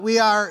We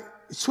are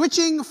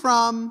switching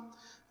from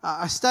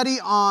a study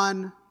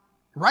on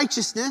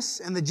righteousness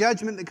and the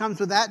judgment that comes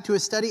with that to a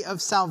study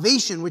of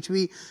salvation, which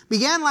we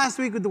began last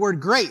week with the word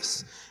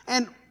grace.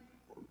 And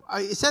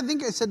I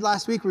think I said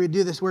last week we would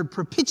do this word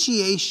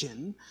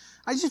propitiation.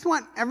 I just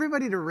want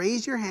everybody to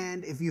raise your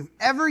hand if you've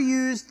ever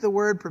used the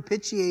word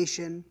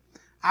propitiation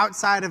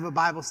outside of a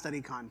Bible study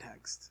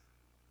context.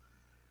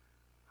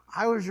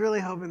 I was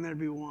really hoping there'd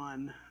be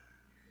one.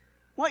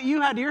 What,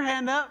 you had your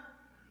hand up?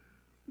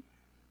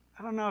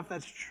 I don't know if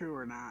that's true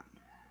or not.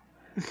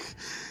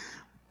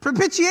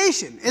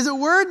 Propitiation is a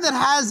word that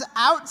has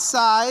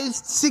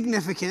outsized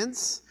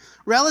significance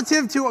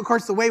relative to, of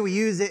course, the way we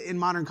use it in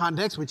modern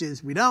context, which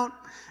is we don't.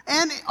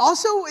 And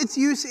also its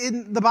use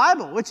in the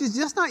Bible, which is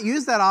just not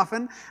used that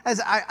often.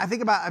 As I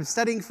think about, I'm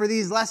studying for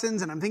these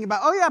lessons and I'm thinking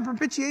about, oh yeah,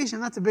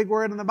 propitiation, that's a big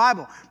word in the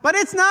Bible. But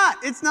it's not.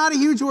 It's not a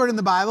huge word in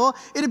the Bible.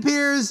 It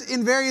appears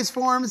in various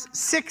forms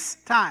 6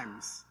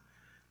 times.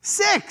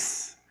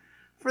 6!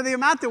 For the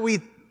amount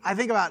that I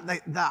think about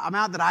the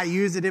amount that I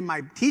use it in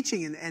my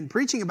teaching and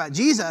preaching about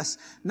Jesus,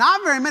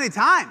 not very many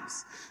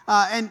times.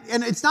 And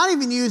it's not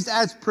even used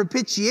as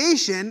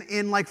propitiation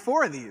in like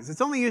 4 of these.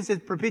 It's only used as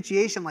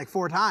propitiation like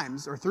 4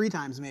 times or 3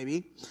 times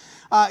maybe.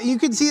 You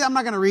can see, I'm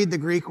not going to read the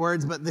Greek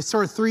words, but the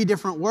sort of 3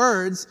 different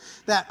words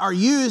that are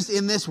used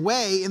in this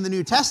way in the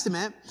New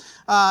Testament.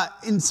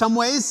 In some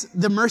ways,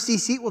 the mercy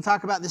seat, we'll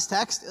talk about this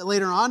text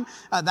later on.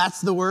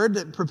 That's the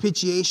word,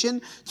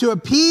 propitiation. To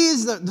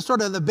appease, the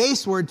sort of the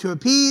base word, to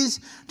appease,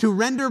 to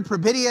render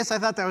propitious. I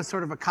thought that was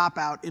sort of a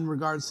cop-out in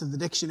regards to the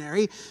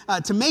dictionary.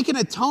 To make an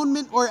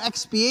atonement or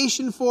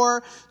expiation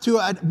for,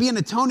 to be an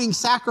atoning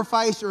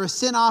sacrifice or a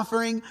sin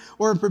offering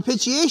or a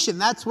propitiation.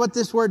 That's what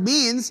this word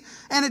means.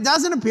 And it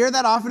doesn't appear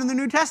that often in the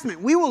New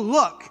Testament. We will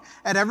look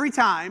at every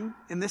time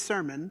in this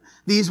sermon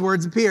these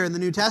words appear in the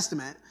New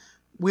Testament.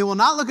 We will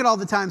not look at all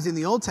the times in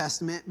the Old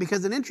Testament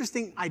because an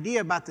interesting idea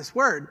about this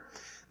word,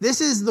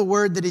 this is the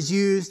word that is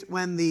used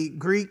when the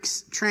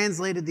Greeks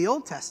translated the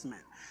Old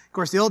Testament. Of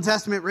course, the Old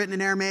Testament written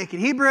in Aramaic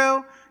and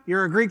Hebrew.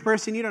 You're a Greek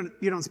person, you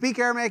don't speak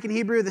Aramaic and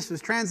Hebrew. This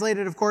was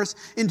translated, of course,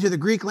 into the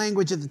Greek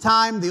language at the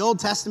time, the Old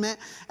Testament.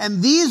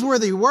 And these were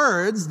the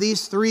words,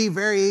 these 3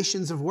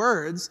 variations of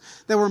words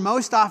that were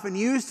most often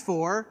used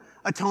for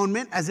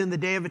atonement, as in the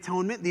Day of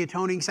Atonement, the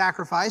atoning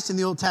sacrifice in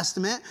the Old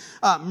Testament.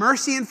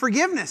 Mercy and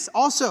forgiveness.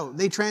 Also,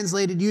 they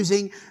translated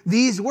using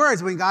these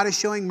words when God is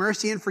showing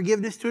mercy and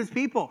forgiveness to his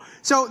people.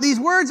 So these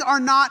words are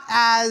not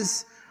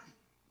as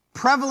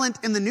prevalent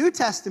in the New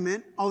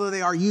Testament, although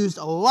they are used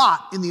a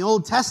lot in the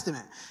Old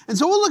Testament. And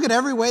so we'll look at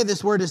every way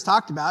this word is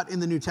talked about in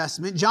the New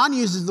Testament. John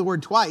uses the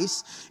word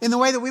twice in the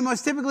way that we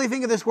most typically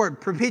think of this word,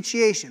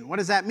 propitiation. What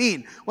does that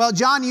mean? Well,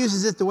 John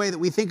uses it the way that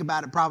we think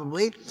about it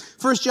probably.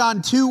 1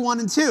 John 2, 1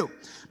 and 2.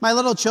 My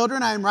little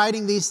children, I am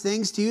writing these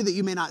things to you that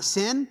you may not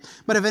sin.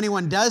 But if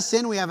anyone does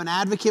sin, we have an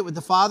advocate with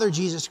the Father,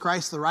 Jesus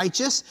Christ the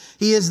righteous.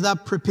 He is the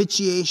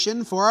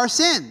propitiation for our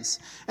sins.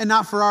 And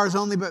not for ours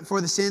only, but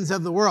for the sins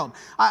of the world.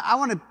 I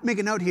want to make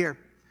a note here.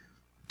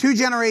 2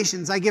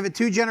 generations. I give it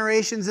 2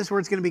 generations. This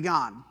word's going to be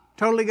gone.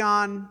 Totally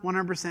gone.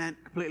 100%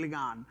 completely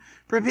gone.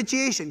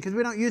 Propitiation, because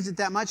we don't use it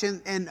that much.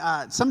 And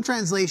some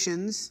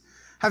translations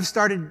have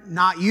started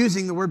not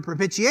using the word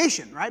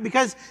propitiation, right?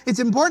 Because it's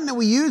important that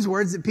we use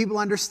words that people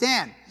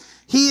understand.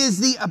 He is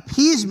the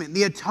appeasement,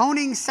 the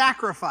atoning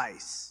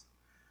sacrifice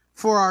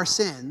for our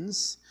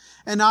sins,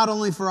 and not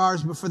only for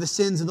ours, but for the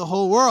sins of the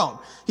whole world.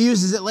 He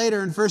uses it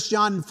later in 1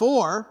 John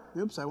 4.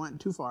 Oops, I went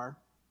too far.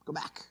 Go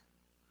back.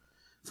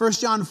 1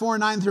 John 4,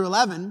 9 through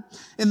 11.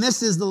 And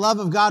this is the love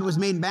of God was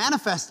made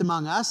manifest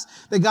among us,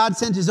 that God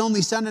sent his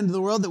only Son into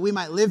the world that we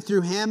might live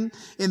through him.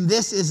 And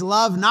this is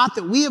love, not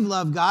that we have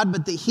loved God,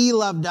 but that he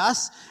loved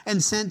us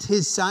and sent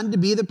his Son to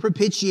be the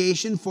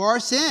propitiation for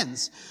our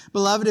sins.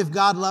 Beloved, if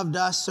God loved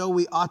us, so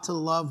we ought to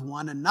love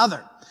one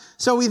another.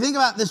 So we think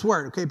about this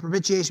word, okay,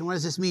 propitiation. What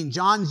does this mean?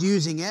 John's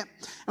using it,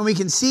 and we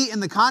can see in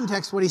the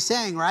context what he's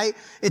saying, right?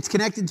 It's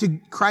connected to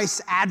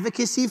Christ's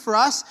advocacy for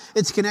us.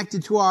 It's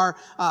connected to our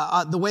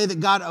the way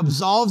that God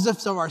absolves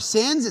us of our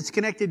sins. It's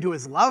connected to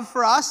his love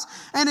for us.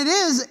 And it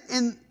is,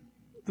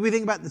 we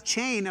think about the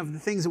chain of the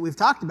things that we've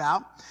talked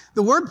about,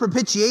 the word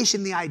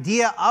propitiation, the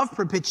idea of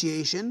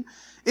propitiation,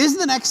 is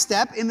the next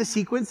step in the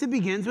sequence that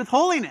begins with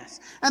holiness.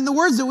 And the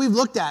words that we've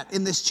looked at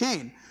in this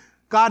chain.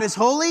 God is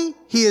holy.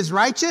 He is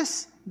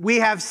righteous. We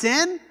have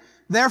sin,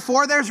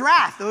 therefore there's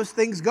wrath. Those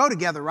things go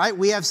together, right?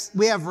 We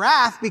have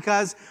wrath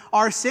because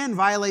our sin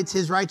violates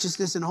his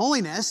righteousness and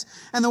holiness.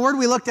 And the word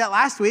we looked at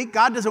last week,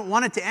 God doesn't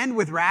want it to end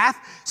with wrath,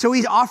 so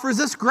he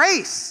offers us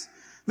grace.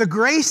 The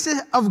grace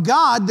of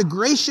God, the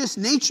gracious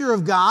nature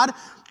of God,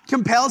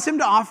 compels him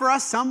to offer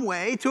us some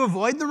way to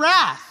avoid the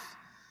wrath.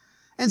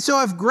 And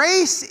so if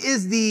grace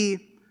is the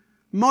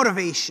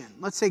motivation,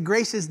 let's say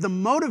grace is the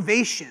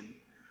motivation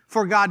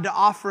for God to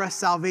offer us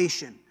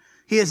salvation,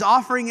 he is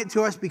offering it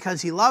to us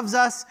because he loves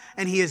us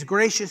and he is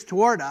gracious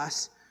toward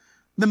us.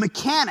 The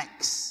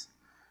mechanics,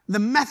 the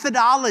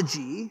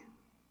methodology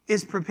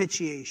is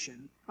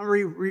propitiation.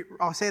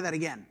 I'll say that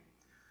again.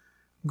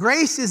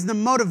 Grace is the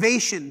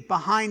motivation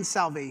behind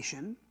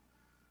salvation.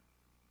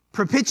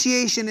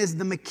 Propitiation is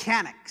the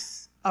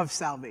mechanics of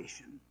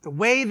salvation, the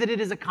way that it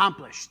is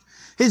accomplished.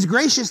 His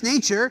gracious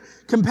nature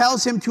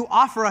compels him to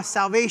offer us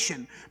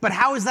salvation. But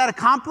how is that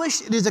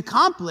accomplished? It is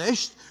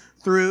accomplished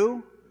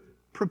through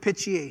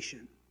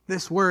propitiation.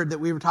 This word that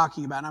we were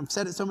talking about. And I've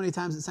said it so many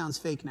times it sounds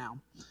fake now.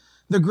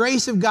 The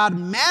grace of God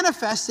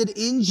manifested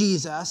in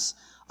Jesus,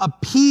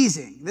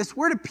 appeasing. This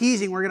word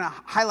appeasing we're going to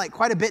highlight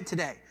quite a bit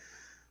today.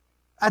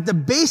 At the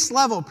base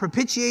level,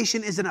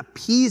 propitiation is an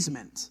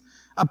appeasement.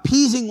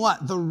 Appeasing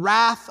what? The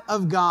wrath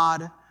of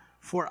God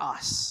for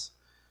us.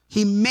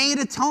 He made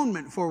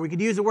atonement for, we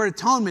could use the word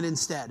atonement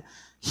instead.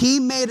 He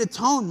made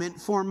atonement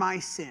for my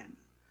sin.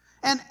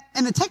 And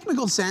in a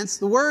technical sense,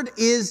 the word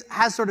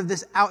has sort of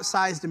this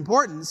outsized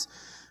importance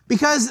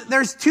because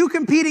there's two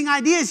competing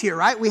ideas here,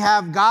 right? We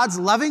have God's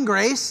loving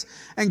grace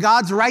and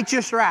God's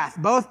righteous wrath,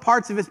 both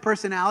parts of his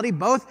personality,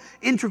 both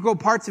integral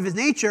parts of his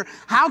nature.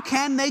 How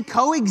can they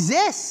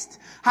coexist?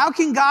 How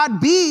can God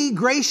be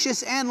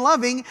gracious and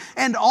loving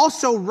and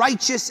also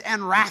righteous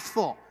and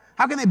wrathful?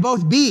 How can they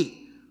both be?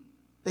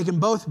 They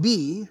can both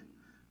be,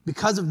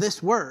 because of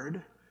this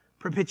word,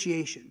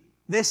 propitiation.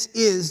 This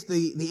is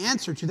the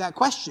answer to that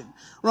question.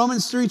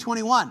 Romans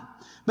 3:21.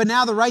 But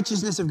now the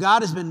righteousness of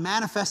God has been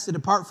manifested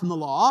apart from the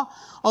law,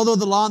 although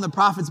the law and the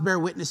prophets bear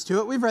witness to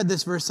it. We've read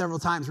this verse several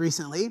times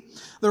recently.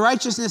 The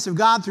righteousness of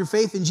God through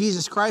faith in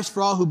Jesus Christ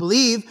for all who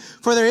believe,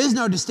 for there is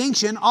no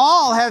distinction.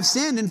 All have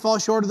sinned and fall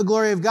short of the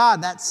glory of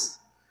God. That's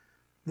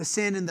the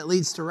sin and that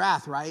leads to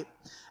wrath, right?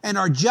 And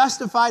are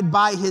justified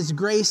by his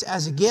grace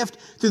as a gift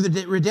through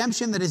the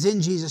redemption that is in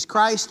Jesus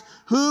Christ,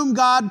 whom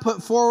God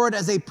put forward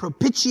as a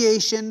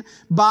propitiation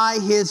by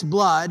his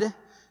blood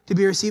to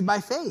be received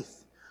by faith.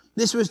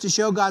 This was to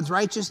show God's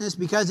righteousness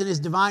because in his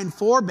divine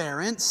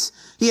forbearance,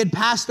 he had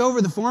passed over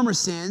the former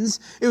sins.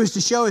 It was to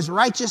show his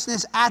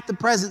righteousness at the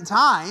present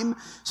time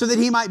so that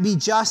he might be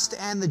just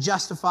and the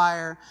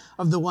justifier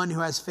of the one who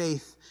has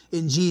faith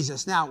in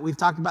Jesus. Now, we've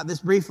talked about this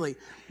briefly.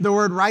 The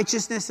word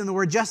righteousness and the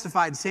word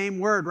justified, same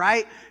word,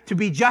 right? To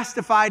be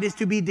justified is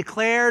to be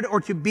declared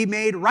or to be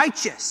made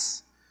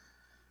righteous.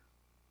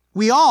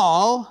 We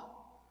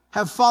all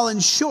have fallen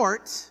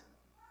short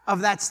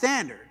of that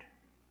standard.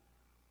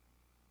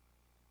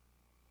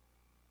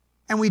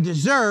 And we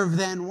deserve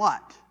then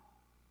what?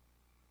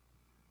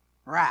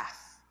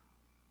 Wrath.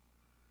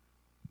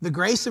 The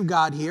grace of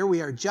God here,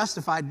 we are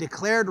justified,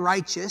 declared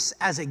righteous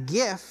as a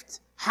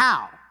gift.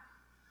 How?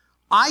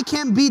 I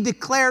can be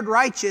declared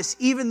righteous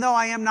even though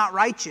I am not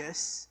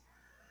righteous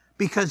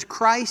because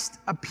Christ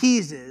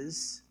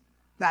appeases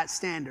that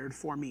standard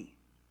for me.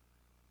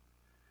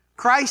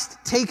 Christ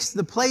takes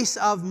the place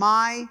of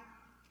my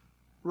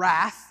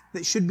wrath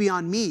that should be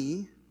on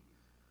me,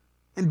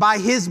 and by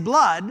his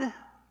blood,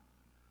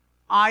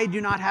 I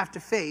do not have to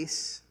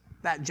face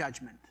that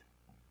judgment.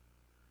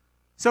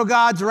 So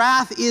God's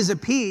wrath is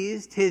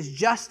appeased, his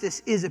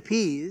justice is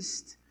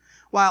appeased,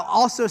 while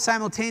also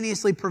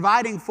simultaneously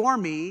providing for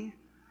me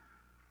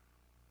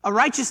a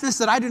righteousness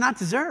that I do not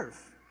deserve.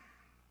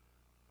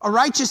 A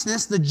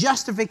righteousness, the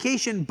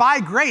justification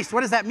by grace.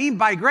 What does that mean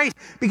by grace?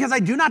 Because I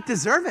do not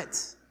deserve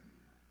it.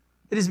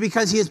 It is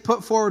because he has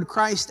put forward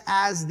Christ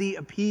as the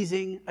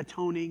appeasing,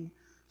 atoning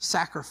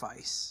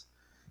sacrifice.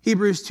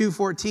 Hebrews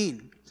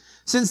 2:14.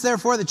 Since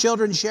therefore the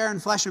children share in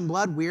flesh and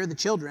blood, we are the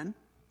children.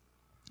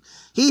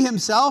 He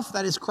himself,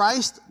 that is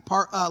Christ,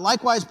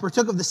 likewise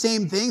partook of the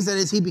same things, that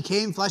is, he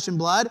became flesh and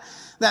blood,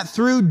 that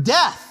through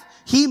death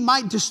he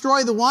might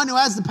destroy the one who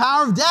has the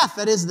power of death,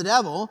 that is the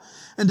devil,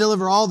 and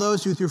deliver all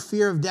those who through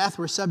fear of death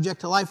were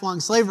subject to lifelong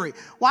slavery.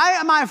 Why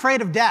am I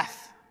afraid of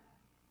death?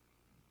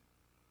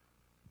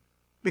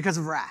 Because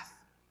of wrath.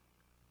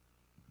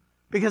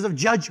 Because of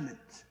judgment.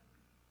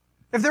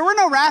 If there were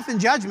no wrath and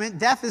judgment,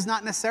 death is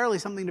not necessarily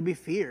something to be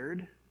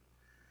feared.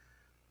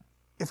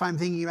 If I'm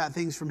thinking about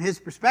things from his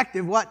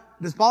perspective, what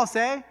does Paul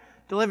say?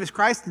 To live is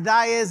Christ, to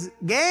die is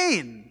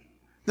gain.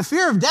 The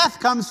fear of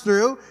death comes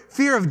through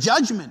fear of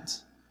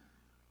judgment.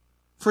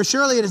 For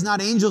surely it is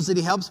not angels that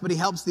he helps, but he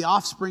helps the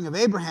offspring of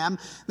Abraham.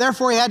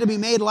 Therefore he had to be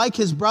made like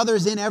his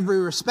brothers in every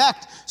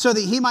respect, so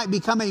that he might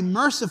become a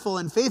merciful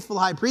and faithful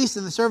high priest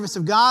in the service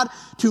of God,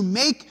 to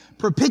make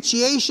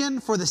propitiation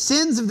for the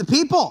sins of the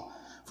people.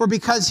 For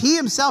because he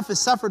himself has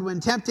suffered when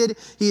tempted,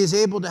 he is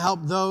able to help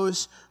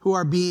those who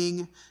are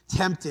being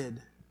tempted.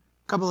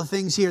 A couple of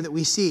things here that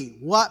we see.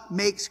 What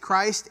makes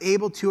Christ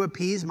able to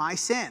appease my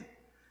sin?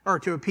 Or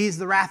to appease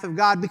the wrath of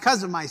God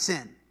because of my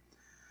sin?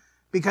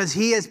 Because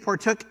he has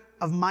partook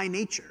of my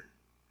nature.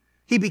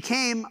 He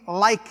became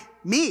like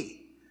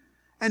me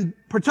and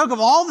partook of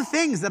all the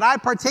things that I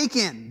partake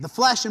in, the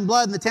flesh and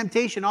blood and the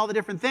temptation, all the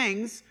different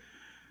things.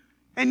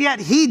 And yet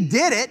he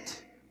did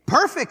it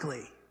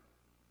perfectly.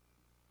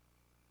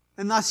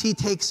 And thus he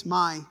takes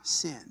my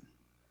sin.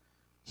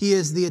 He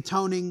is the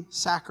atoning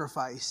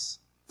sacrifice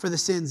for the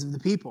sins of the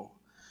people.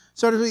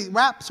 So to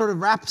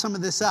wrap some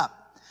of this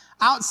up,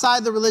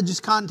 outside the religious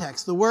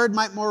context, the word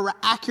might more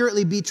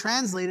accurately be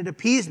translated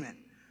appeasement.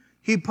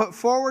 He put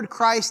forward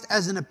Christ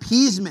as an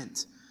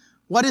appeasement.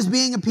 What is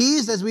being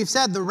appeased? As we've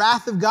said, the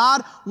wrath of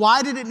God.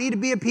 Why did it need to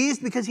be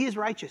appeased? Because he is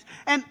righteous.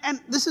 And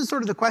this is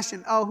sort of the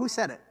question. Oh, who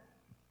said it?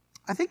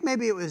 I think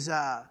maybe it was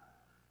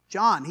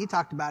John. He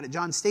talked about it.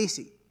 John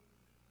Stacy.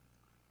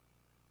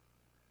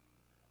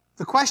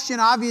 The question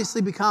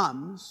obviously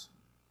becomes,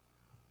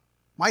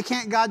 why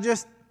can't God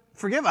just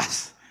forgive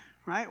us?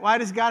 Right? Why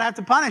does God have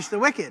to punish the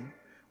wicked?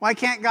 Why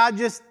can't God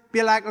just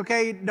be like,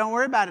 okay, don't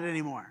worry about it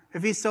anymore?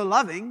 If he's so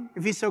loving,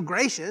 if he's so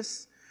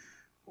gracious,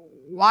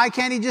 why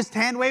can't he just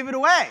hand wave it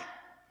away?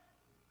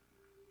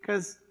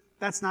 Because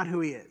that's not who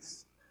he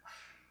is.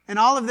 And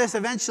all of this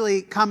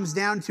eventually comes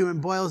down to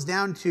and boils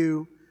down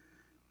to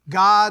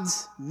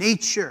God's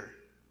nature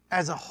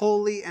as a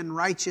holy and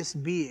righteous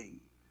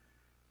being.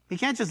 He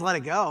can't just let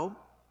it go.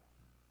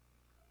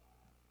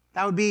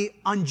 That would be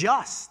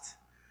unjust.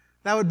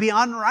 That would be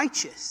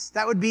unrighteous.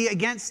 That would be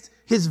against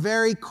his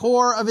very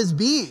core of his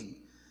being.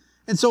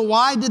 And so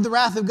why did the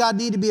wrath of God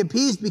need to be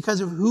appeased? Because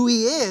of who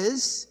he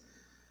is.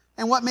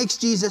 And what makes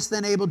Jesus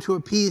then able to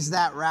appease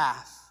that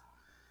wrath?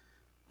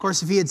 Of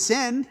course, if he had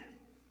sinned,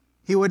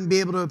 he wouldn't be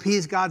able to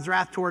appease God's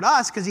wrath toward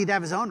us because he'd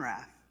have his own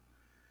wrath.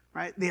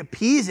 Right? The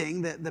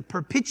appeasing, the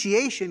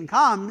propitiation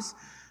comes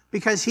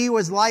because he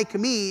was like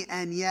me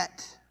and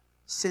yet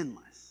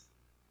sinless.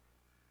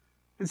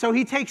 And so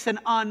he takes an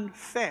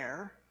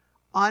unfair,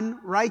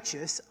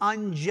 unrighteous,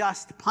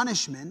 unjust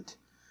punishment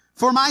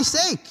for my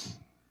sake.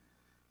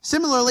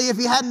 Similarly, if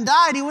he hadn't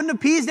died, he wouldn't have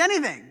appeased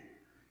anything.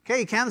 Okay,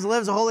 he comes,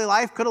 lives a holy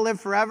life, could have lived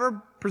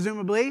forever,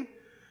 presumably,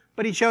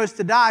 but he chose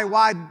to die.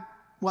 Why?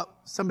 What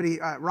somebody,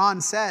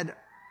 Ron said,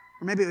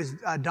 or maybe it was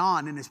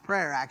Don in his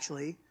prayer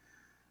actually,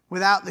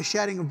 without the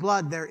shedding of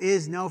blood, there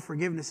is no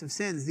forgiveness of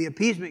sins. The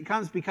appeasement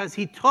comes because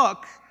he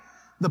took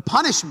the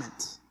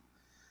punishment.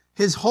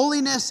 His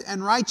holiness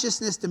and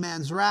righteousness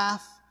demands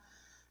wrath,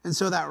 and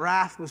so that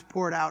wrath was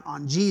poured out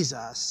on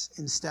Jesus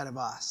instead of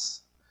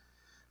us.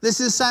 This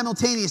is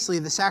simultaneously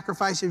the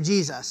sacrifice of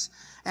Jesus,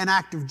 an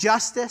act of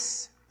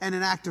justice and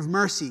an act of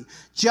mercy.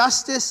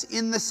 Justice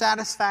in the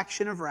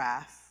satisfaction of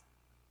wrath,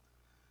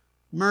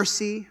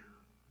 mercy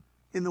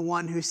in the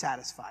one who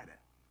satisfied it.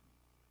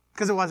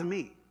 Because it wasn't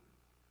me.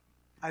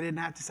 I didn't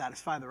have to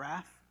satisfy the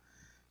wrath.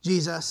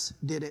 Jesus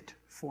did it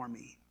for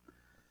me.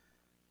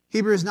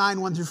 Hebrews 9,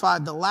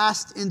 1-5, the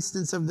last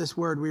instance of this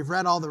word. We've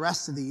read all the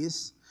rest of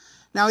these.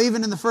 Now,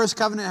 even in the first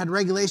covenant, it had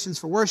regulations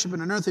for worship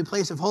in an earthly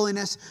place of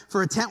holiness,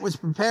 for a tent was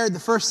prepared. The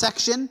first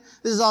section,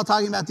 this is all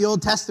talking about the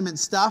Old Testament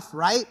stuff,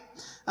 right?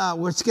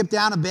 We'll skip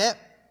down a bit.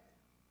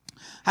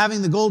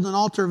 Having the golden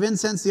altar of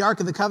incense, the ark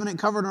of the covenant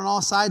covered on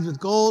all sides with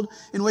gold,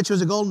 in which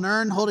was a golden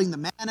urn holding the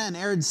manna and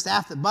Aaron's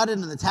staff that budded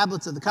and the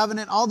tablets of the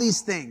covenant, all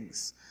these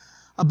things.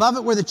 Above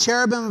it were the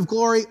cherubim of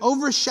glory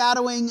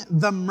overshadowing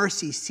the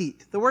mercy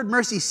seat. The word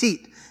mercy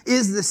seat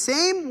is the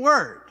same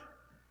word,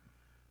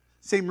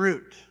 same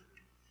root,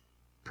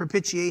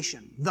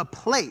 propitiation, the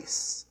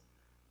place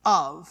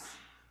of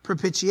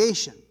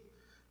propitiation.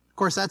 Of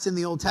course, that's in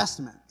the Old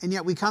Testament. And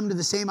yet we come to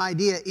the same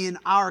idea in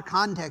our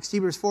context.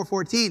 Hebrews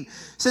 4:14.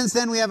 Since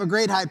then we have a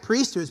great high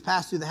priest who has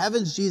passed through the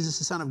heavens, Jesus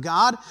the Son of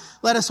God.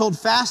 Let us hold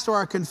fast to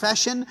our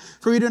confession,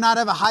 for we do not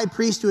have a high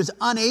priest who is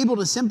unable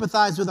to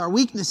sympathize with our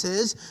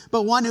weaknesses,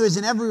 but one who is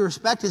in every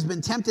respect has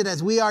been tempted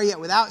as we are, yet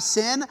without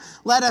sin.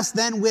 Let us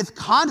then with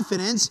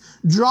confidence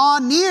draw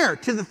near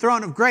to the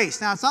throne of grace.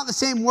 Now, it's not the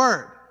same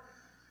word.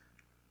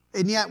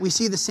 And yet we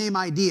see the same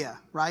idea,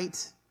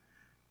 right?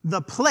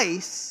 The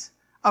place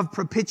of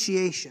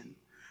propitiation.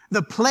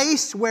 The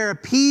place where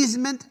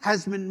appeasement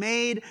has been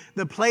made.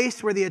 The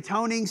place where the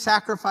atoning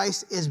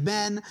sacrifice has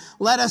been.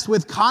 Let us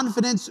with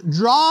confidence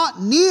draw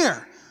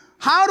near.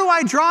 How do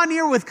I draw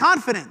near with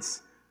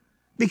confidence?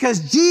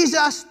 Because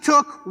Jesus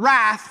took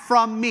wrath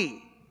from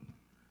me.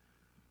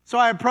 So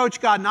I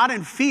approach God not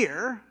in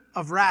fear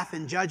of wrath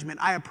and judgment.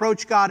 I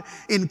approach God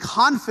in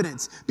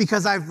confidence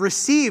because I've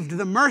received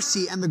the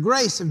mercy and the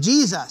grace of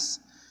Jesus,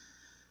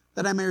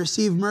 that I may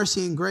receive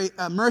mercy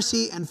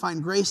and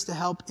find grace to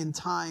help in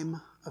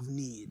time of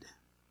need.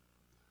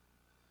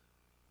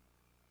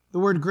 The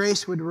word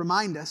grace would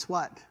remind us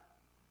what?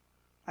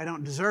 I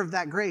don't deserve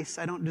that grace.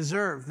 I don't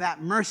deserve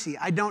that mercy.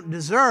 I don't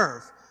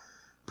deserve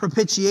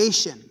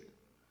propitiation.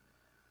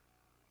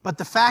 But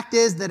the fact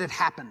is that it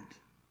happened.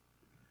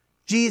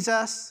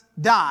 Jesus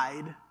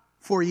died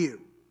for you.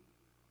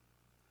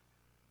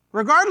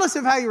 Regardless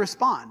of how you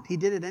respond, he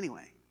did it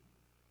anyway.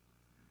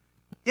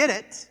 He did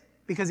it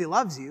because he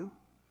loves you.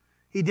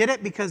 He did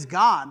it because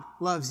God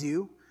loves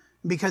you,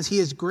 because he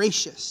is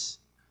gracious.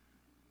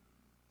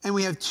 And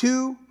we have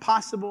two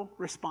possible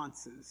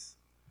responses.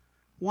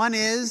 One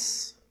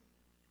is,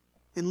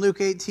 in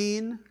Luke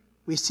 18,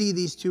 we see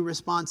these two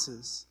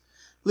responses.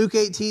 Luke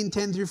 18,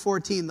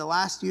 10-14, the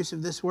last use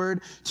of this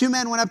word. 2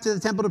 men went up to the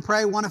temple to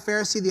pray, one a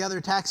Pharisee, the other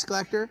a tax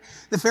collector.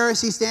 The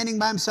Pharisee, standing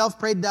by himself,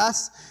 prayed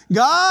thus,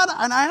 God,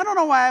 and I don't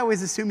know why I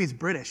always assume he's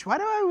British. Why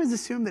do I always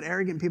assume that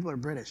arrogant people are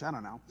British? I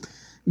don't know.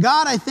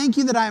 God, I thank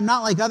you that I am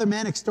not like other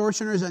men,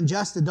 extortioners,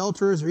 unjust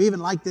adulterers, or even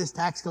like this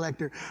tax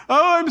collector.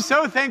 Oh, I'm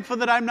so thankful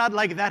that I'm not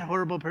like that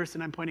horrible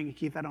person. I'm pointing at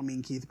Keith. I don't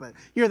mean Keith, but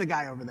you're the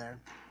guy over there.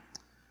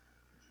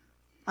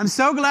 I'm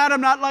so glad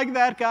I'm not like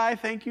that guy.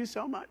 Thank you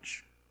so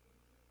much.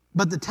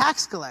 But the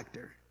tax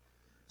collector,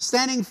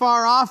 standing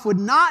far off,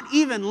 would not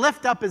even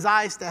lift up his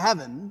eyes to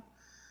heaven,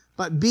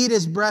 but beat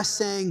his breast,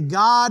 saying,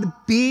 God,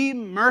 be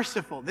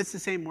merciful. This is the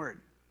same word.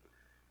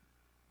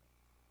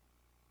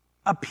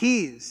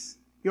 Appease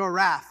your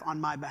wrath on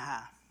my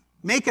behalf.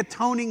 Make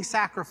atoning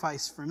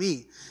sacrifice for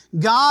me.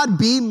 God,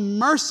 be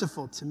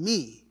merciful to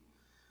me,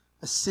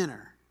 a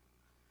sinner.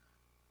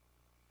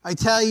 I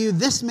tell you,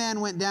 this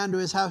man went down to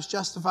his house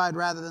justified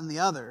rather than the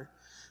other.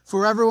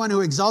 For everyone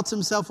who exalts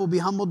himself will be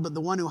humbled, but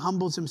the one who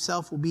humbles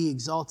himself will be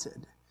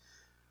exalted.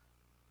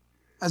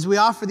 As we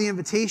offer the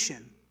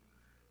invitation,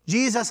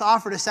 Jesus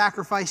offered a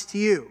sacrifice to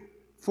you,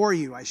 for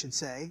you, I should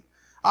say,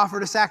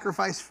 offered a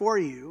sacrifice for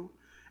you,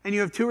 and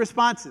you have two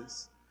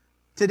responses.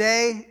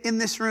 Today, in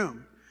this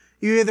room,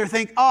 you either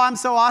think, oh, I'm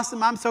so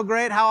awesome, I'm so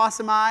great, how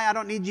awesome am I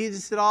don't need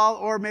Jesus at all,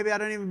 or maybe I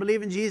don't even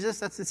believe in Jesus.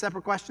 That's a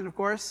separate question, of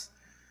course.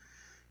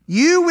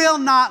 You will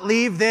not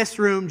leave this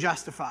room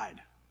justified.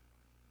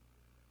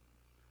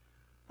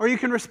 Or you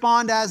can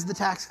respond as the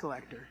tax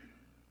collector.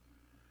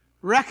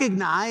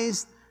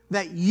 Recognize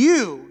that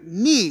you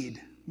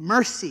need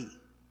mercy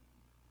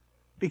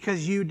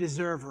because you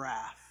deserve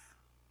wrath.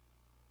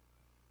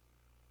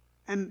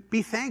 And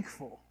be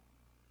thankful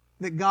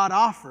that God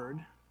offered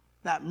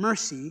that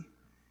mercy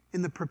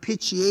in the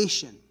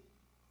propitiation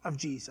of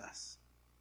Jesus.